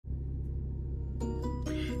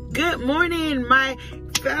Good morning, my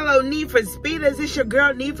fellow Need for Speeders. It's your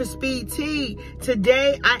girl Need for Speed T.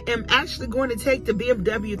 Today, I am actually going to take the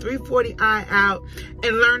BMW 340i out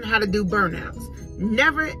and learn how to do burnouts.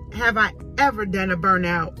 Never have I ever done a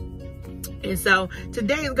burnout. And so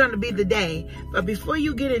today is going to be the day. But before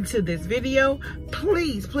you get into this video,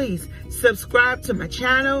 please subscribe to my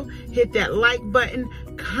channel, hit that like button,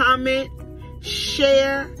 comment,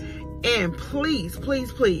 share, and please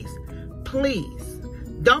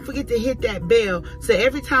don't forget to hit that bell so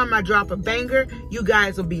every time I drop a banger, you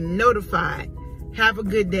guys will be notified. Have a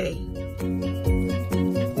good day.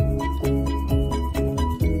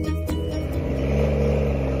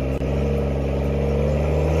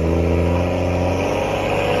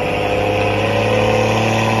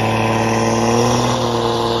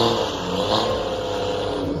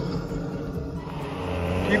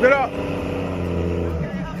 Keep it up.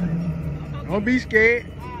 Don't be scared.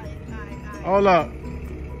 Hold up.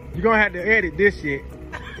 You're going to have to edit this shit.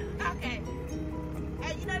 Okay.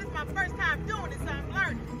 Hey, you know this is my first time doing this, so I'm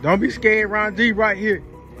learning. Don't be scared, Ron G right here.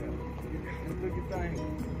 All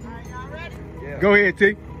right, y'all ready? Yeah. Go ahead,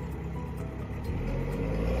 T.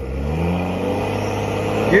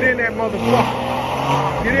 Get in that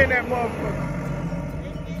motherfucker. Get in that motherfucker.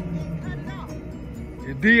 Cut it off.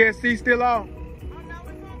 Is DSC still on?